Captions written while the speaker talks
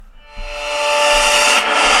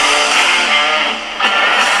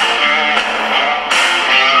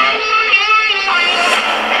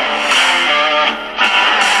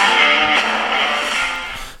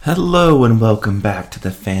Hello and welcome back to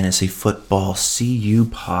the Fantasy Football CU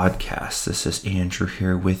podcast. This is Andrew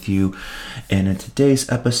here with you, and in today's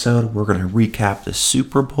episode we're going to recap the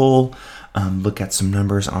Super Bowl, look at some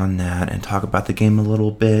numbers on that, and talk about the game a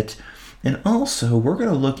little bit. And also we're going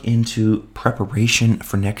to look into preparation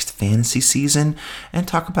for next fantasy season and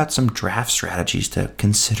talk about some draft strategies to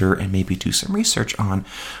consider and maybe do some research on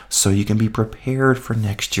so you can be prepared for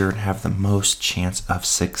next year and have the most chance of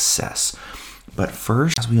success. But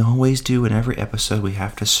first, as we always do in every episode, we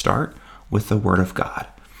have to start with the Word of God.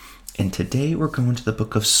 And today we're going to the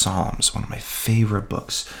book of Psalms, one of my favorite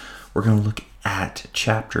books. We're going to look at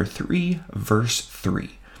chapter 3, verse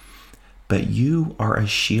 3. But you are a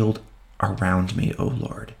shield around me, O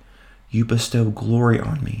Lord. You bestow glory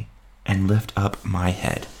on me and lift up my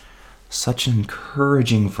head. Such an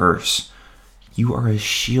encouraging verse. You are a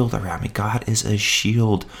shield around me. God is a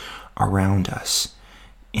shield around us.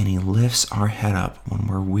 And he lifts our head up when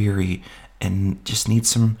we're weary and just need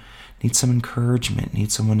some encouragement, need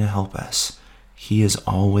someone to help us. He is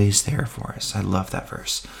always there for us. I love that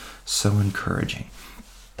verse. So encouraging.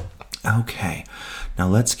 Okay, now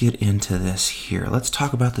let's get into this here. Let's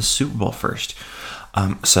talk about the Super Bowl first.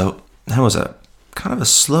 So that was a kind of a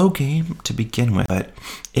slow game to begin with, but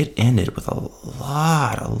it ended with a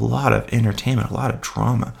lot of entertainment, a lot of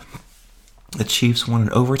drama. The Chiefs won in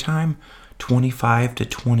overtime,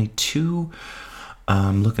 25-22.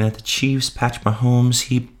 Looking at the Chiefs, Patrick Mahomes,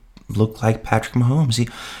 he looked like Patrick Mahomes.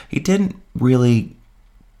 He didn't really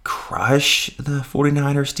crush the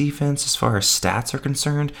 49ers defense as far as stats are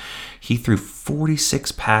concerned. He threw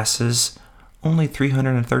 46 passes, only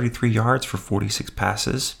 333 yards for 46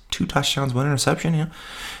 passes, 2 touchdowns, 1 interception.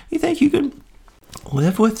 You think you could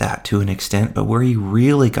live with that to an extent, but where he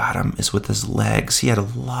really got him is with his legs. He had a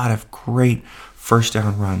lot of great first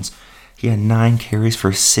down runs. He had 9 carries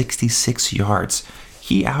for 66 yards.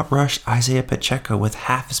 He outrushed Isaiah Pacheco with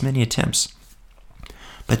half as many attempts.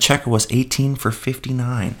 Pacheco was 18 for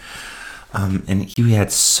 59. Mahomes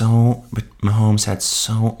had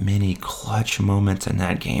so many clutch moments in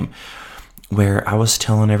that game where I was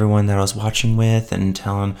telling everyone that I was watching with and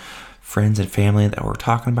telling friends and family that were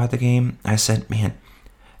talking about the game, I said, man,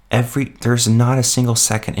 there's not a single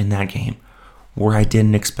second in that game where I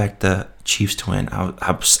didn't expect the Chiefs to win.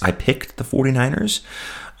 I picked the 49ers.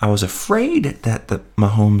 I was afraid that the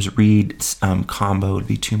Mahomes-Reed combo would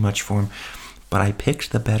be too much for him, but I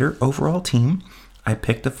picked the better overall team. I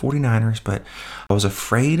picked the 49ers, but I was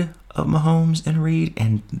afraid of Mahomes and Reed,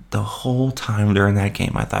 and the whole time during that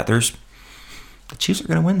game, I thought the Chiefs are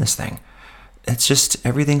going to win this thing. It's just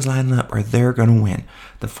everything's lining up or they're going to win.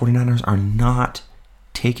 The 49ers are not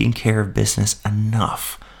taking care of business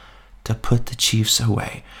enough to put the Chiefs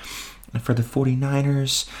away. And for the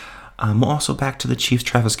 49ers, also back to the Chiefs,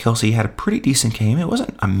 Travis Kelce had a pretty decent game. It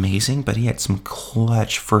wasn't amazing, but he had some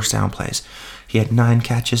clutch first down plays. He had 9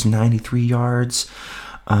 catches, 93 yards.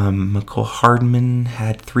 Mecole Hardman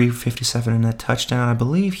had 357 in that touchdown. I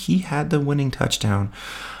believe he had the winning touchdown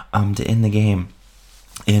to end the game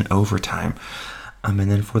in overtime. And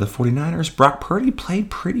then for the 49ers, Brock Purdy played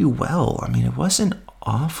pretty well. I mean, it wasn't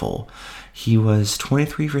awful. He was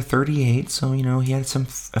 23 for 38, so, he had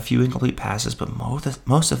a few incomplete passes, but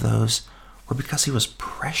most of those were because he was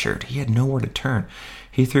pressured. He had nowhere to turn.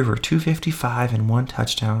 He threw for 255 and 1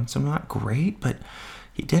 touchdown, so not great, but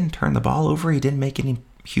he didn't turn the ball over. He didn't make any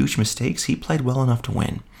huge mistakes. He played well enough to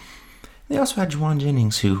win. They also had Juwan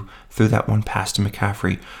Jennings, who threw that one pass to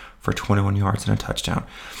McCaffrey for 21 yards and a touchdown.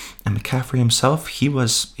 And McCaffrey himself, he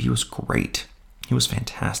was great. He was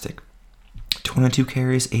fantastic. 22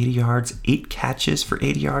 carries, 80 yards, 8 catches for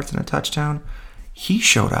 80 yards and a touchdown. He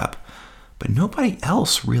showed up, but nobody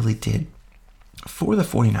else really did for the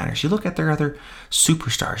 49ers. You look at their other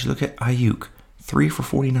superstars. You look at Ayuk, 3 for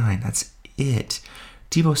 49. That's it.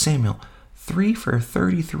 Deebo Samuel, 3 for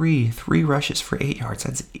 33, 3 rushes for 8 yards.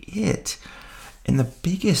 That's it. And the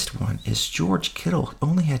biggest one is George Kittle,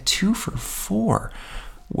 only had 2 for 4.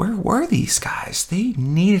 Where were these guys? They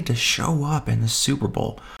needed to show up in the Super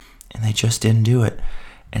Bowl, and they just didn't do it.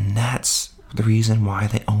 And that's the reason why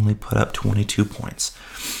they only put up 22 points.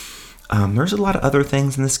 There's a lot of other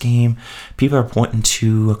things in this game. People are pointing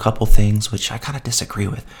to a couple things, which I kind of disagree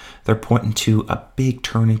with. They're pointing to a big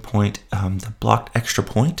turning point, the blocked extra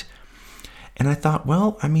point. And I thought,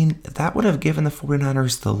 that would have given the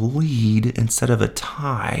 49ers the lead instead of a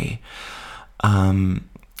tie.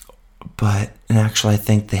 But actually, I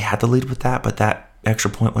think they had the lead with that, but that extra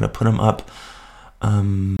point would have put them up,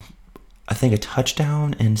 I think, a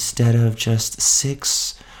touchdown instead of just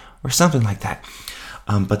 6 or something like that.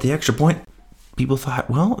 But the extra point people thought,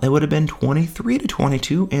 well, it would have been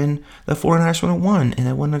 23-22 and the 49ers would have won and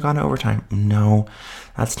it wouldn't have gone to overtime. No,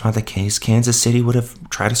 that's not the case. Kansas City would have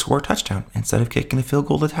tried to score a touchdown instead of kicking a field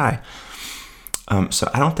goal to tie. So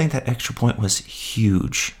I don't think that extra point was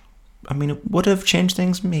huge. I mean, it would have changed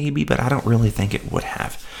things maybe, but I don't really think it would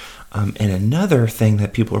have. And another thing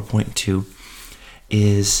that people are pointing to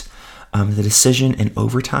is the decision in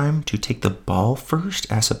overtime to take the ball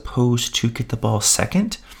first as opposed to get the ball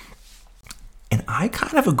second. And I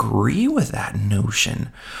kind of agree with that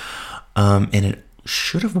notion. And it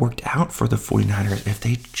should have worked out for the 49ers if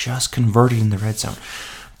they just converted in the red zone.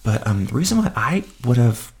 But the reason why I would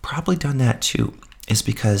have probably done that too is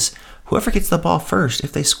because whoever gets the ball first,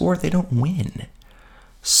 if they score, they don't win.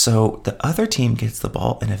 So the other team gets the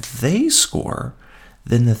ball, and if they score,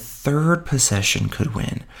 then the third possession could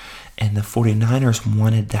win. And the 49ers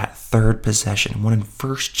wanted that third possession, wanted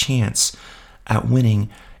first chance at winning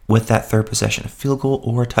with that third possession. A field goal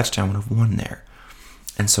or a touchdown would have won there.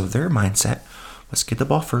 And so their mindset, let's get the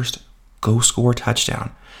ball first, go score a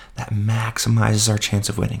touchdown. That maximizes our chance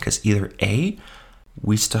of winning because either A,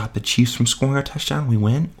 we stop the Chiefs from scoring a touchdown, we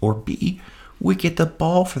win, or B, we get the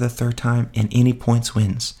ball for the third time and any points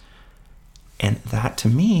wins. And that to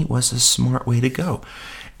me was a smart way to go.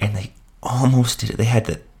 And they almost did it. They had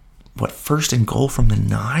the first and goal from the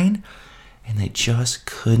 9, and they just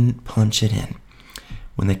couldn't punch it in.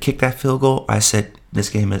 When they kicked that field goal, I said, this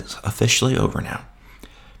game is officially over now.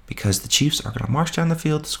 Because the Chiefs are going to march down the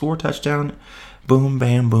field, score a touchdown, boom,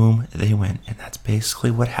 bam, boom, they win. And that's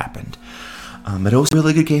basically what happened. But it was a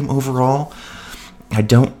really good game overall. I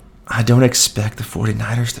don't expect the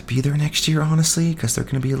 49ers to be there next year, honestly, because they're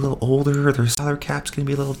going to be a little older. Their salary cap's going to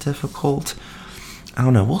be a little difficult. I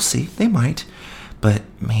don't know. We'll see. They might. But,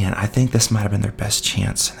 man, I think this might have been their best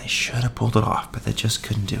chance, and they should have pulled it off, but they just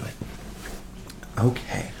couldn't do it.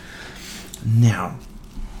 Okay. Now,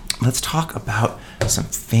 let's talk about some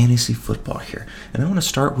fantasy football here. And I want to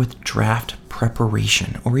start with draft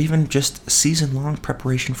preparation, or even just season-long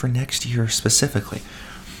preparation for next year specifically.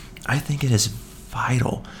 I think it is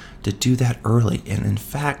vital to do that early. And in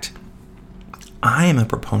fact, I am a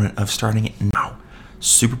proponent of starting it now.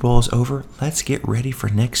 Super Bowl is over. Let's get ready for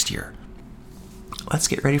next year. Let's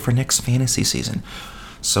get ready for next fantasy season.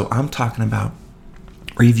 So I'm talking about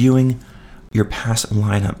reviewing your past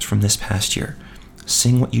lineups from this past year,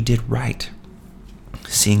 seeing what you did right,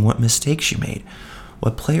 seeing what mistakes you made,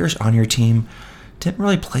 what players on your team didn't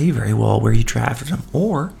really play very well where you drafted them,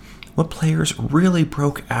 or what players really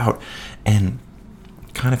broke out and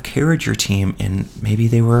kind of carried your team, and maybe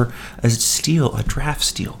they were a steal, a draft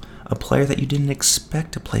steal, a player that you didn't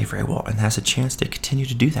expect to play very well and has a chance to continue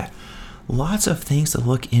to do that. Lots of things to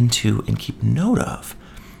look into and keep note of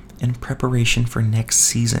in preparation for next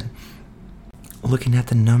season. Looking at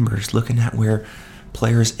the numbers, looking at where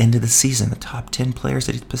players ended the season, the top 10 players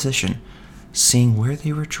at each position, seeing where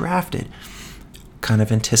they were drafted, kind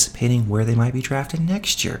of anticipating where they might be drafted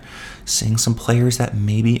next year, seeing some players that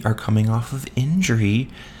maybe are coming off of injury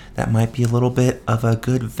that might be a little bit of a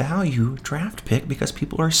good value draft pick because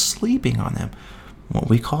people are sleeping on them, what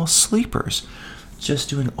we call sleepers. Just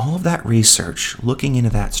doing all of that research, looking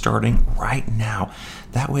into that starting right now.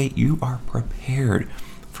 That way you are prepared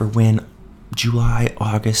for when July,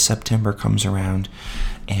 August, September comes around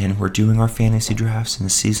and we're doing our fantasy drafts and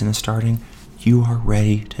the season is starting. You are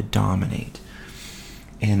ready to dominate.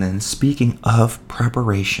 And then speaking of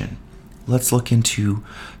preparation, let's look into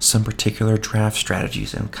some particular draft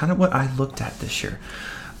strategies and kind of what I looked at this year.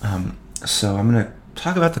 So I'm going to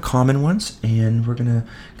talk about the common ones, and we're going to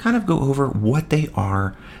kind of go over what they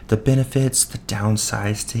are, the benefits, the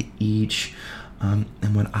downsides to each,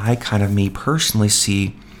 and what I kind of, me personally,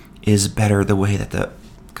 see is better the way that the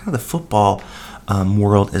kind of the football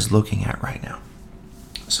world is looking at right now.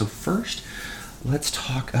 So first, let's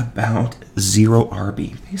talk about zero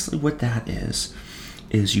RB. Basically what that is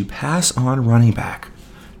you pass on running back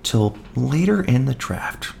till later in the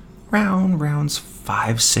draft, rounds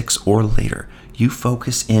 5, 6, or later. You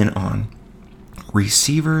focus in on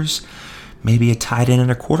receivers, maybe a tight end and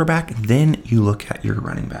a quarterback, then you look at your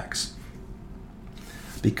running backs.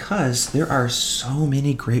 Because there are so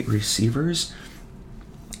many great receivers,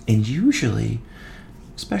 and usually,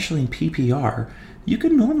 especially in PPR, you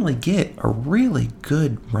can normally get a really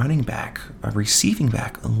good running back, a receiving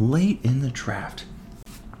back, late in the draft.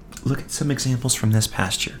 Look at some examples from this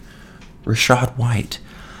past year. Rachaad White.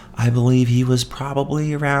 I believe he was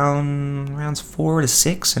probably around rounds 4 to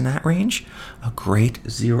 6 in that range. A great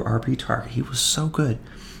zero RB target. He was so good.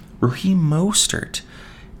 Raheem Mostert.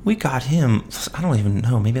 We got him, I don't even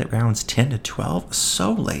know, maybe at rounds 10 to 12.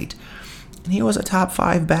 So late. and he was a top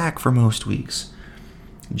 5 back for most weeks.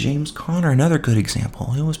 James Conner, another good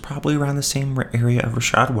example. He was probably around the same area of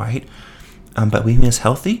Rachaad White, but when he was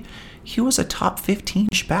healthy, he was a top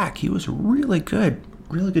 15-ish back. He was really good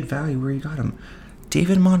value where you got him.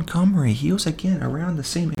 David Montgomery, he was again around the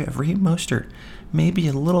same area of Raheem Mostert, maybe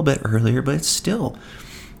a little bit earlier, but still,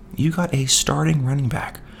 you got a starting running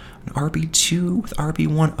back, an RB2 with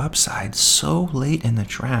RB1 upside so late in the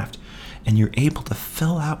draft, and you're able to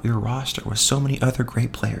fill out your roster with so many other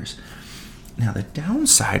great players. Now, the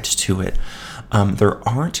downsides to it, there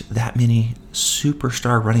aren't that many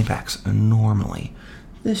superstar running backs normally.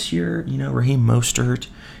 This year, Raheem Mostert,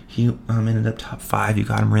 he ended up top 5. You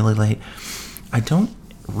got him really late. I don't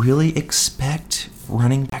really expect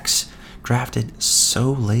running backs drafted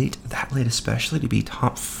so late, that late especially, to be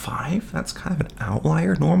top 5. That's kind of an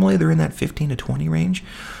outlier. Normally, they're in that 15 to 20 range,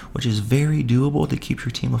 which is very doable to keep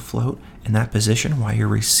your team afloat in that position while your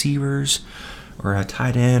receivers or a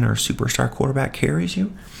tight end or superstar quarterback carries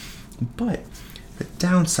you. But the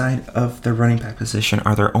downside of the running back position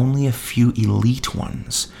are there only a few elite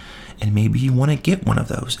ones, and maybe you want to get one of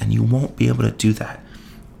those, and you won't be able to do that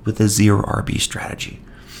with a 0 RB strategy,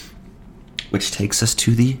 which takes us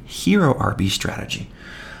to the hero RB strategy.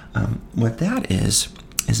 What that is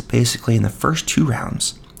basically in the first 2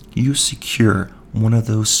 rounds, you secure one of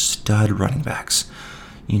those stud running backs,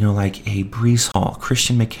 like a Breece Hall,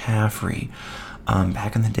 Christian McCaffrey.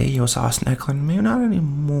 Back in the day, it was Austin Eckler, maybe not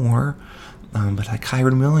anymore, but like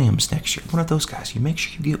Kyren Williams next year, one of those guys. You make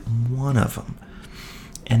sure you get one of them,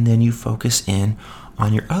 and then you focus in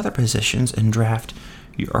on your other positions and draft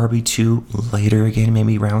your RB2 later again,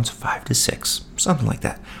 maybe rounds 5 to 6, something like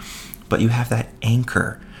that. But you have that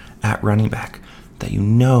anchor at running back that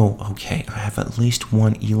okay, I have at least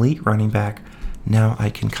one elite running back. Now I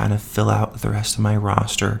can kind of fill out the rest of my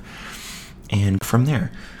roster. And from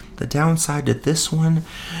there, the downside to this one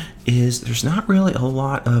is there's not really a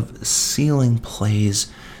lot of ceiling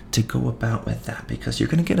plays to go about with that, because you're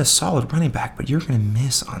going to get a solid running back, but you're going to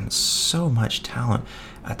miss on so much talent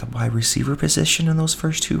at the wide receiver position in those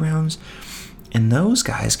first 2 rounds. And those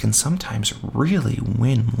guys can sometimes really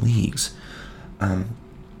win leagues. But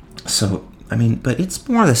it's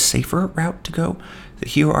more the safer route to go, the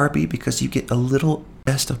hero RB, because you get a little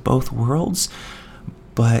best of both worlds.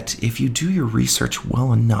 But if you do your research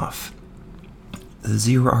well enough, the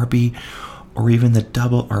 0 RB or even the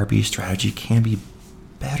double RB strategy can be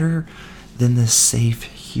better than the safe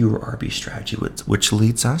hero RB strategy, which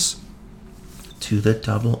leads us to the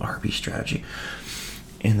double RB strategy.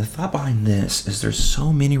 And the thought behind this is there's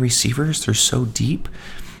so many receivers, they're so deep,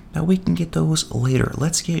 that we can get those later.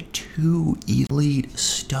 Let's get 2 elite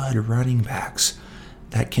stud running backs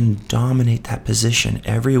that can dominate that position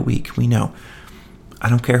every week. We know, I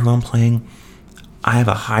don't care who I'm playing, I have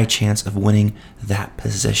a high chance of winning that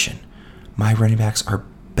position. My running backs are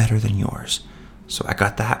better than yours. So I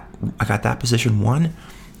got that position won.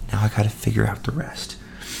 Now I got to figure out the rest.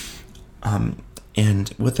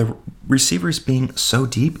 And with the receivers being so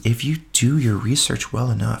deep, if you do your research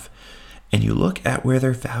well enough and you look at where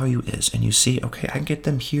their value is and you see, okay, I can get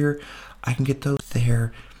them here, I can get those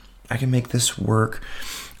there, I can make this work,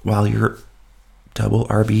 while your double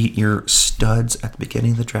RB, your studs at the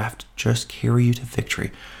beginning of the draft just carry you to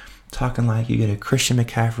victory. Talking like you get a Christian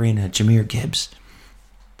McCaffrey and a Jahmyr Gibbs.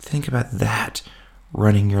 Think about that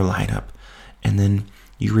running your lineup. And then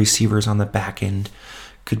your receivers on the back end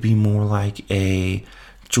could be more like a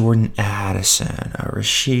Jordan Addison, a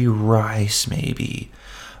Rashee Rice maybe.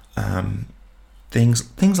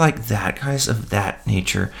 Things like that, guys of that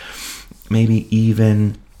nature. Maybe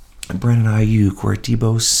even Brandon Ayuk or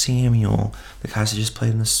Deebo Samuel, the guys that just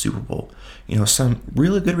played in the Super Bowl. Some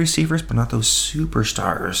really good receivers, but not those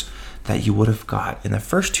superstars that you would have got in the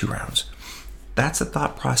first 2 rounds. That's the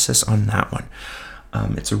thought process on that one.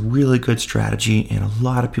 It's a really good strategy, and a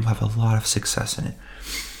lot of people have a lot of success in it.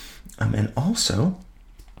 And also,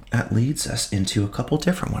 that leads us into a couple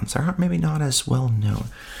different ones that aren't maybe not as well known.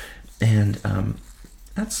 And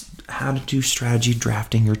that's how to do strategy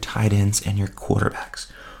drafting your tight ends and your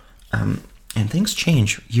quarterbacks. And things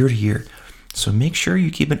change year to year. So make sure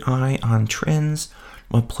you keep an eye on trends,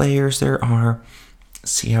 what players there are,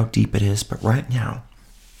 see how deep it is. But right now,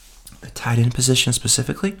 the tight end position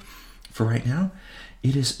specifically, for right now,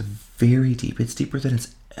 it is very deep. It's deeper than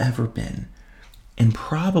it's ever been. And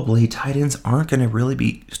probably tight ends aren't going to really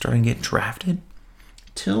be starting to get drafted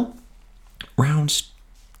till rounds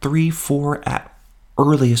 3, 4, at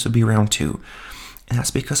earliest would be round 2. And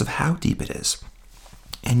that's because of how deep it is.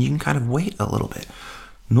 And you can kind of wait a little bit.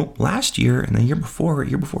 No, last year and the year before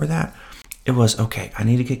that, It was, okay, I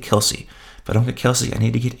need to get Kelce. If I don't get Kelce, I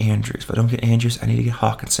need to get Andrews. If I don't get Andrews, I need to get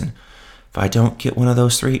Hawkinson. If I don't get one of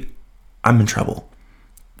those three, I'm in trouble.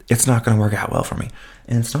 It's not going to work out well for me.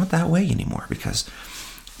 And it's not that way anymore, because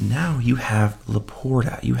now you have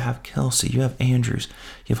Laporta, you have Kelce, you have Andrews,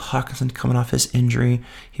 you have Hawkinson coming off his injury.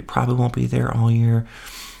 He probably won't be there all year.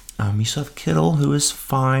 You still have Kittle, who is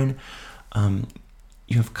fine.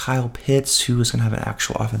 You have Kyle Pitts, who is going to have an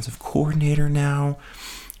actual offensive coordinator now.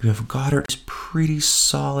 You have Goddard, who's pretty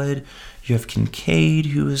solid. You have Kincaid,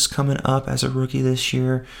 who is coming up as a rookie this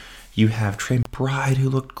year. You have Trey McBride, who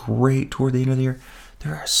looked great toward the end of the year.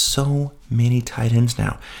 There are so many tight ends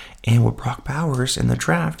now. And with Brock Bowers in the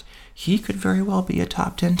draft, he could very well be a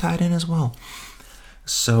top 10 tight end as well.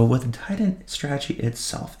 So what the tight end strategy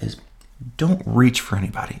itself is, don't reach for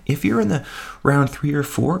anybody. If you're in the round 3 or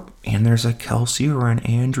 4 and there's a Kelce or an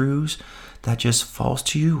Andrews that just falls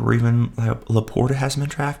to you, or even like Laporta hasn't been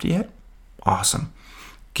drafted yet, awesome.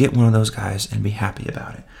 Get one of those guys and be happy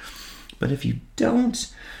about it. But if you don't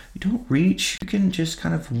reach, you can just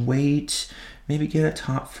kind of wait, maybe get a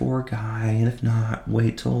top 4 guy, and if not,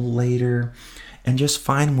 wait till later and just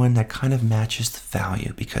find one that kind of matches the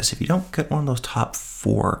value. Because if you don't get one of those top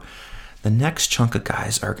 4, the next chunk of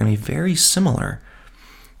guys are going to be very similar,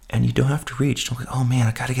 and you don't have to reach. Don't go, oh man,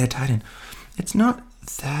 I got to get a tight end. It's not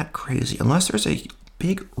that crazy unless there's a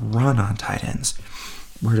big run on tight ends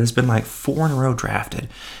where there's been like 4 in a row drafted,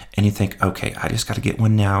 and you think, okay, I just got to get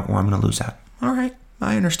one now or I'm going to lose out. All right,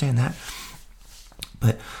 I understand that.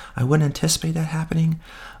 But I wouldn't anticipate that happening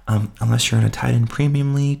unless you're in a tight end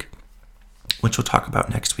premium league, which we'll talk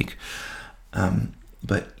about next week.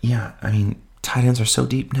 But yeah, I mean, tight ends are so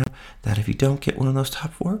deep now that if you don't get one of those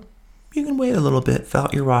top 4, you can wait a little bit, fill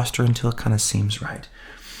out your roster until it kind of seems right.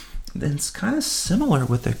 Then it's kind of similar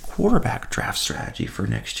with the quarterback draft strategy for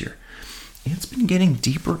next year. It's been getting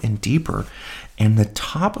deeper and deeper, and the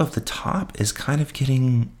top of the top is kind of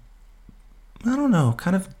getting, I don't know,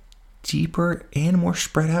 kind of deeper and more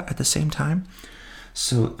spread out at the same time.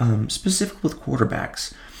 So specifically with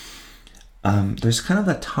quarterbacks, there's kind of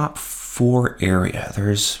the top 4 area.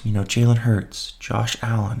 There's, Jalen Hurts, Josh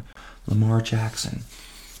Allen, Lamar Jackson.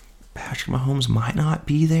 Patrick Mahomes might not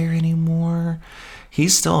be there anymore.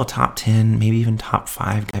 He's still a top 10, maybe even top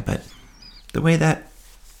 5 guy, but the way that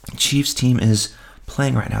Chiefs team is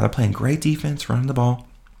playing right now, they're playing great defense, running the ball,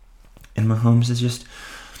 and Mahomes is just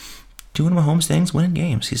doing Mahomes things, winning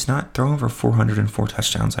games. He's not throwing for 404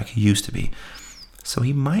 touchdowns like he used to be. So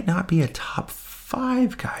he might not be a top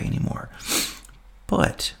 5 guy anymore.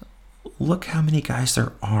 But look how many guys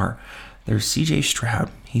there are. There's CJ Stroud.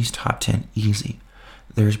 He's top 10, easy.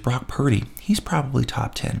 There's Brock Purdy. He's probably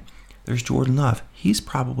top 10. There's Jordan Love. He's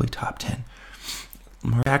probably top 10.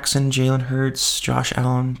 Lamar Jackson, Jalen Hurts, Josh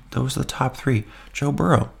Allen, those are the top 3. Joe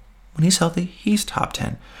Burrow, when he's healthy, he's top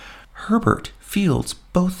 10. Herbert, Fields,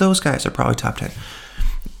 both those guys are probably top 10.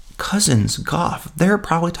 Cousins, Goff, they're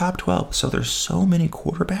probably top 12. So there's so many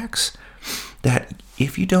quarterbacks that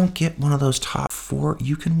if you don't get one of those top 4,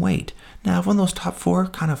 you can wait. Now, if one of those top 4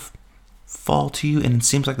 kind of fall to you and it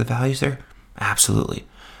seems like the value's there, absolutely.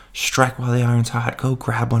 Strike while the iron's hot. Go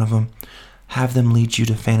grab one of them. Have them lead you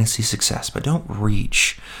to fantasy success. But don't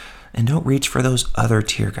reach. And don't reach for those other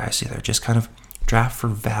tier guys either. Just kind of draft for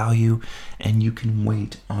value, and you can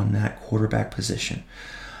wait on that quarterback position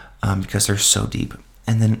because they're so deep.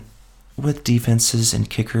 And then with defenses and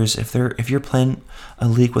kickers, if you're playing a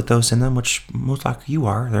league with those in them, which most likely you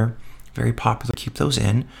are, they're very popular. Keep those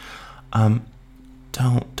in.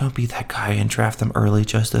 Don't be that guy and draft them early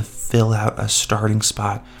just to fill out a starting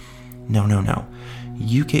spot. No.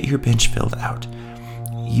 You get your bench filled out.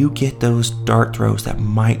 You get those dart throws that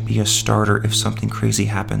might be a starter if something crazy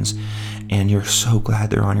happens, and you're so glad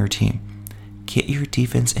they're on your team. Get your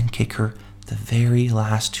defense and kicker the very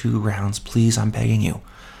last 2 rounds, please. I'm begging you.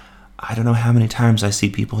 I don't know how many times I see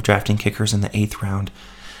people drafting kickers in the 8th round,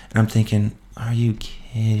 and I'm thinking, are you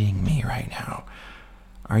kidding me right now?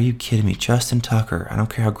 Are you kidding me? Justin Tucker, I don't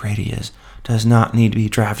care how great he is, does not need to be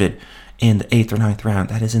drafted in the 8th or 9th round.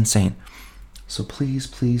 That is insane. So please,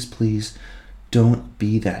 please, please don't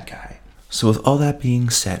be that guy. So with all that being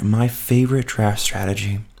said, my favorite draft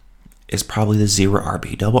strategy is probably the 0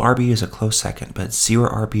 RB. Double RB is a close second, but 0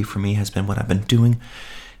 RB for me has been what I've been doing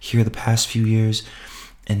here the past few years,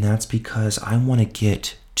 and that's because I want to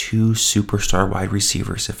get 2 superstar wide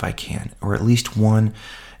receivers if I can, or at least one,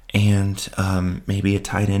 and maybe a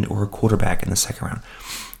tight end or a quarterback in the 2nd round,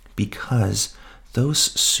 because those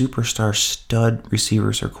superstar stud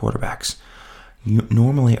receivers or quarterbacks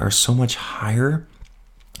normally are so much higher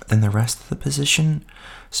than the rest of the position,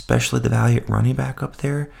 especially the value at running back up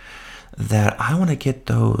there, that I want to get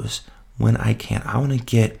those when I can. I want to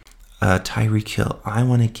get a Tyreek Hill. I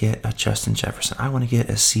want to get a Justin Jefferson. I want to get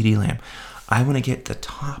a CeeDee Lamb. I want to get the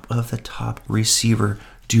top of the top receiver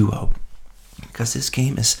duo, because this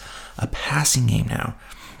game is a passing game now.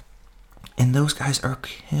 And those guys are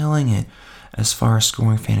killing it as far as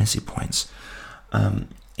scoring fantasy points.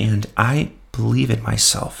 And I believe in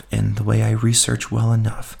myself and the way I research well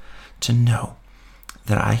enough to know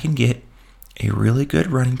that I can get a really good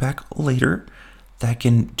running back later that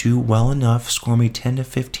can do well enough, score me 10 to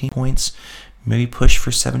 15 points, maybe push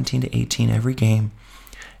for 17 to 18 every game,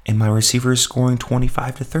 and my receiver is scoring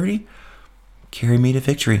 25 to 30, carry me to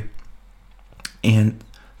victory. And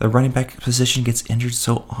the running back position gets injured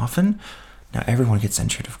so often. Now everyone gets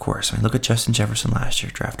injured, of course. I mean, look at Justin Jefferson last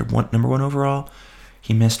year, drafted number 1 overall.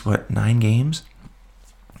 He missed, 9 games?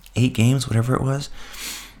 8 games, whatever it was.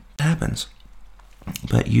 It happens.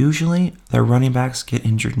 But usually the running backs get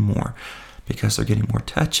injured more because they're getting more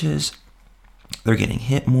touches. They're getting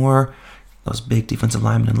hit more. Those big defensive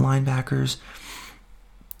linemen and linebackers.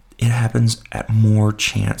 It happens at more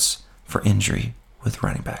chance for injury with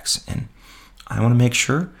running backs. And I want to make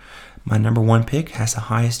sure my number 1 pick has the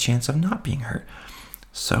highest chance of not being hurt.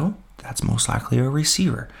 So that's most likely a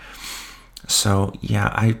receiver. So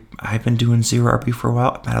yeah, I've been doing zero RB for a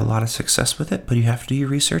while. I've had a lot of success with it, but you have to do your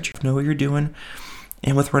research. You have to know what you're doing.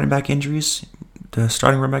 And with running back injuries, the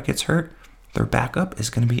starting running back gets hurt, their backup is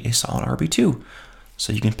going to be a solid RB2.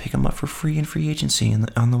 So you can pick them up for free in free agency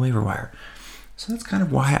on the waiver wire. So that's kind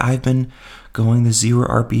of why I've been going the zero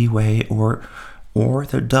RB way or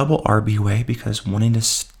the double RB way, because wanting to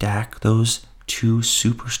stack those 2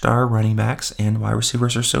 superstar running backs and wide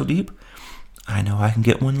receivers are so deep. I know I can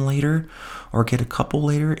get one later or get a couple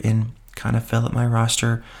later and kind of fill up my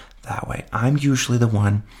roster that way. I'm usually the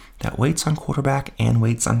one that waits on quarterback and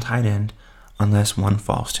waits on tight end unless one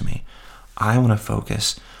falls to me. I want to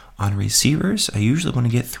focus on receivers. I usually want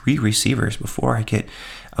to get 3 receivers before I get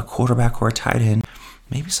a quarterback or a tight end,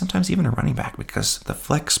 maybe sometimes even a running back, because the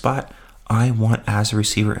flex spot I want as a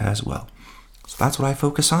receiver as well. So that's what I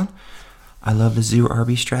focus on. I love the zero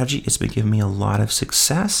RB strategy. It's been giving me a lot of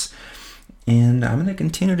success, and I'm going to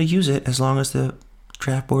continue to use it as long as the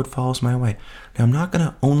draft board falls my way. Now, I'm not going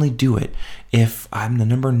to only do it if I'm the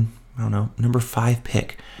number 5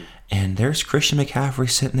 pick, and there's Christian McCaffrey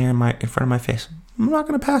sitting there in front of my face. I'm not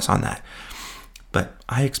going to pass on that. But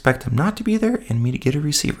I expect him not to be there and me to get a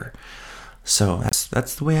receiver. So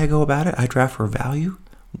that's the way I go about it. I draft for value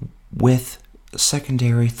with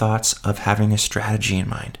secondary thoughts of having a strategy in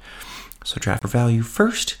mind. So draft for value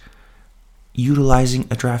first, utilizing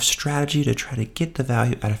a draft strategy to try to get the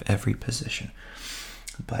value out of every position.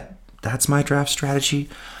 But that's my draft strategy.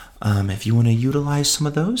 If you want to utilize some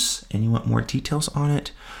of those and you want more details on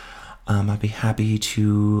it, I'd be happy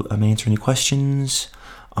to answer any questions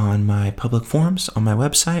on my public forums on my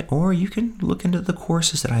website, or you can look into the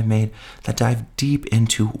courses that I've made that dive deep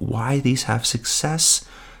into why these have success,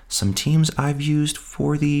 some teams I've used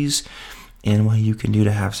for these, and what you can do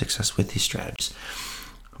to have success with these strategies.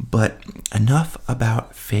 But enough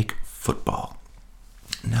about fake football.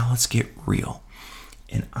 Now let's get real.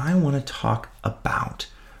 And I want to talk about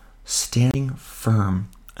standing firm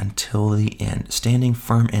until the end. Standing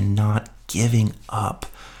firm and not giving up.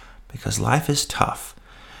 Because life is tough.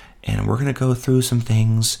 And we're going to go through some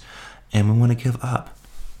things and we want to give up.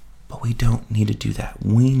 But we don't need to do that.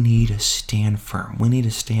 We need to stand firm. We need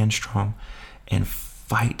to stand strong and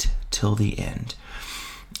fight till the end.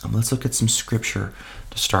 Let's look at some scripture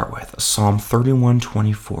to start with. Psalm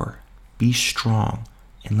 31:24. Be strong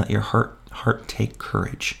and let your heart take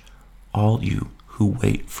courage, all you who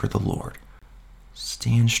wait for the Lord.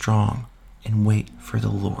 Stand strong and wait for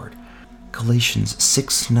the Lord. Galatians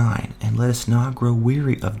 6:9. And let us not grow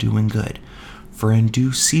weary of doing good, for in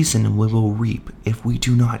due season we will reap if we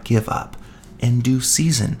do not give up. In due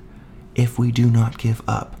season, if we do not give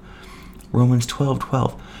up. Romans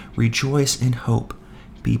 12:12. Rejoice in hope.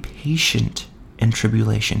 Be patient in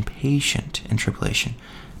tribulation. Patient in tribulation.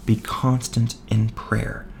 Be constant in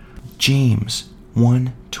prayer. James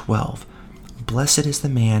 1:12. Blessed is the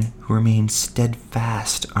man who remains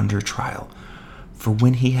steadfast under trial. For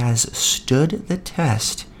when he has stood the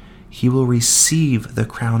test, he will receive the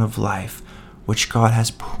crown of life, which God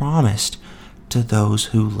has promised to those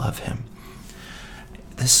who love him.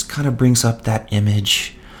 This kind of brings up that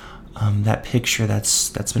image, that picture that's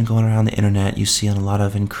been going around the internet. You see on a lot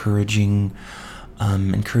of encouraging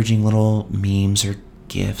little memes or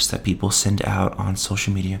GIFs that people send out on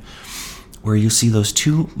social media, where you see those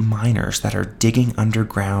 2 miners that are digging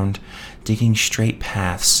underground, digging straight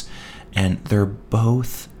paths, and they're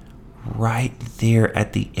both right there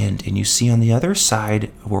at the end. And you see on the other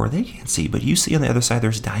side, or they can't see, but you see on the other side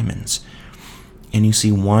there's diamonds. And you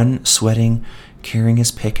see one sweating, carrying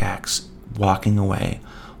his pickaxe, walking away,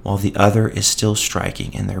 while the other is still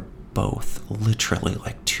striking. And they're both literally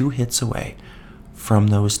like 2 hits away from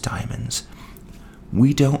those diamonds.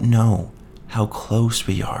 We don't know how close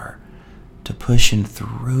we are to pushing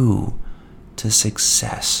through to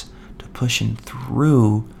success, to pushing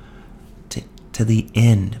through to the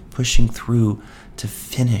end, pushing through to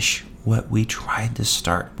finish what we tried to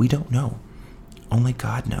start. We don't know. Only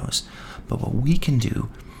God knows. But what we can do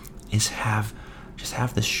is have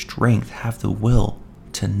the strength, have the will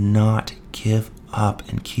to not give up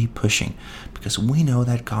and keep pushing, because we know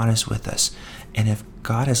that God is with us. And if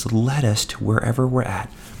God has led us to wherever we're at,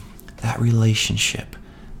 that relationship,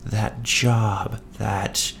 that job,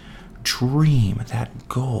 that dream, that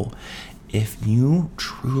goal, if you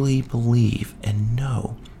truly believe and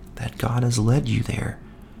know that God has led you there,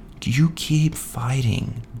 you keep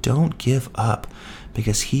fighting. Don't give up,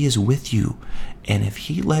 because He is with you. And if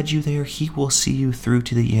He led you there, He will see you through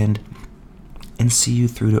to the end and see you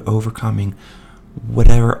through to overcoming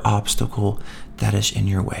whatever obstacle that is in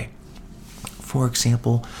your way. For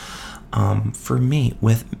example, for me,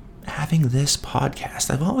 with having this podcast,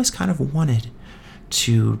 I've always kind of wanted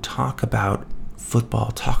to talk about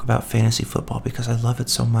football, talk about fantasy football, because I love it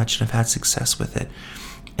so much and I've had success with it.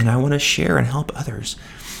 And I want to share and help others.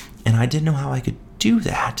 And I didn't know how I could do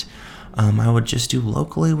that. I would just do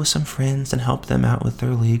locally with some friends and help them out with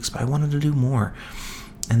their leagues, but I wanted to do more.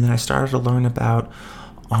 And then I started to learn about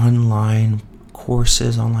online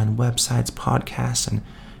courses, online websites, podcasts, and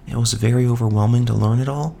it was very overwhelming to learn it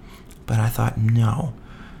all. But I thought, no,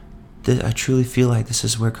 I truly feel like this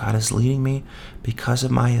is where God is leading me, because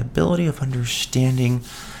of my ability of understanding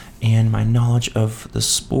and my knowledge of the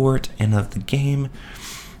sport and of the game,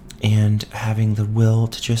 and having the will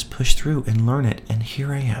to just push through and learn it. And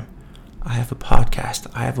here I am. I have a podcast,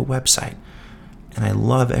 I have a website, and I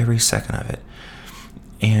love every second of it.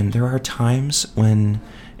 And there are times when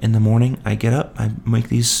in the morning I get up, I make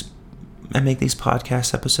these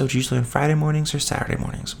podcast episodes usually on Friday mornings or Saturday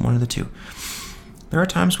mornings, one of the two. There are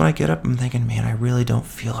times when I get up and I'm thinking, man, I really don't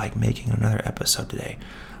feel like making another episode today.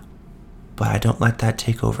 But I don't let that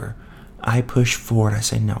take over. I push forward. I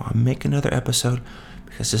say, no, I'm making another episode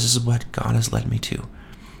because this is what God has led me to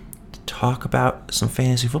talk about some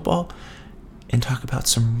fantasy football and talk about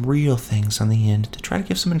some real things on the end, to try to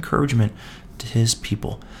give some encouragement to His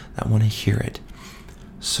people that want to hear it.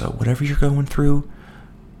 So whatever you're going through,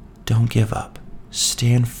 don't give up.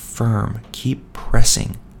 Stand firm. Keep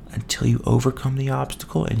pressing until you overcome the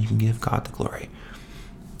obstacle and you can give God the glory.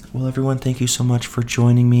 Well, everyone, thank you so much for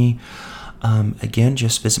joining me. Again,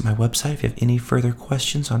 just visit my website if you have any further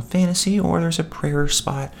questions on fantasy, or there's a prayer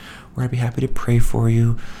spot where I'd be happy to pray for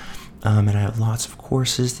you. And I have lots of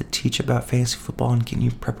courses that teach about fantasy football and getting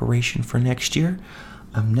you preparation for next year.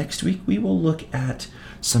 Next week, we will look at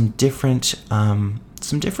some different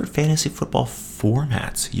fantasy football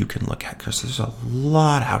formats you can look at, because there's a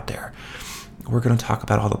lot out there. We're going to talk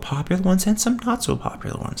about all the popular ones and some not so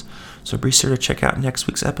popular ones. So be sure to check out next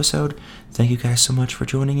week's episode. Thank you guys so much for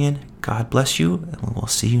joining in. God bless you, and we'll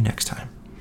see you next time.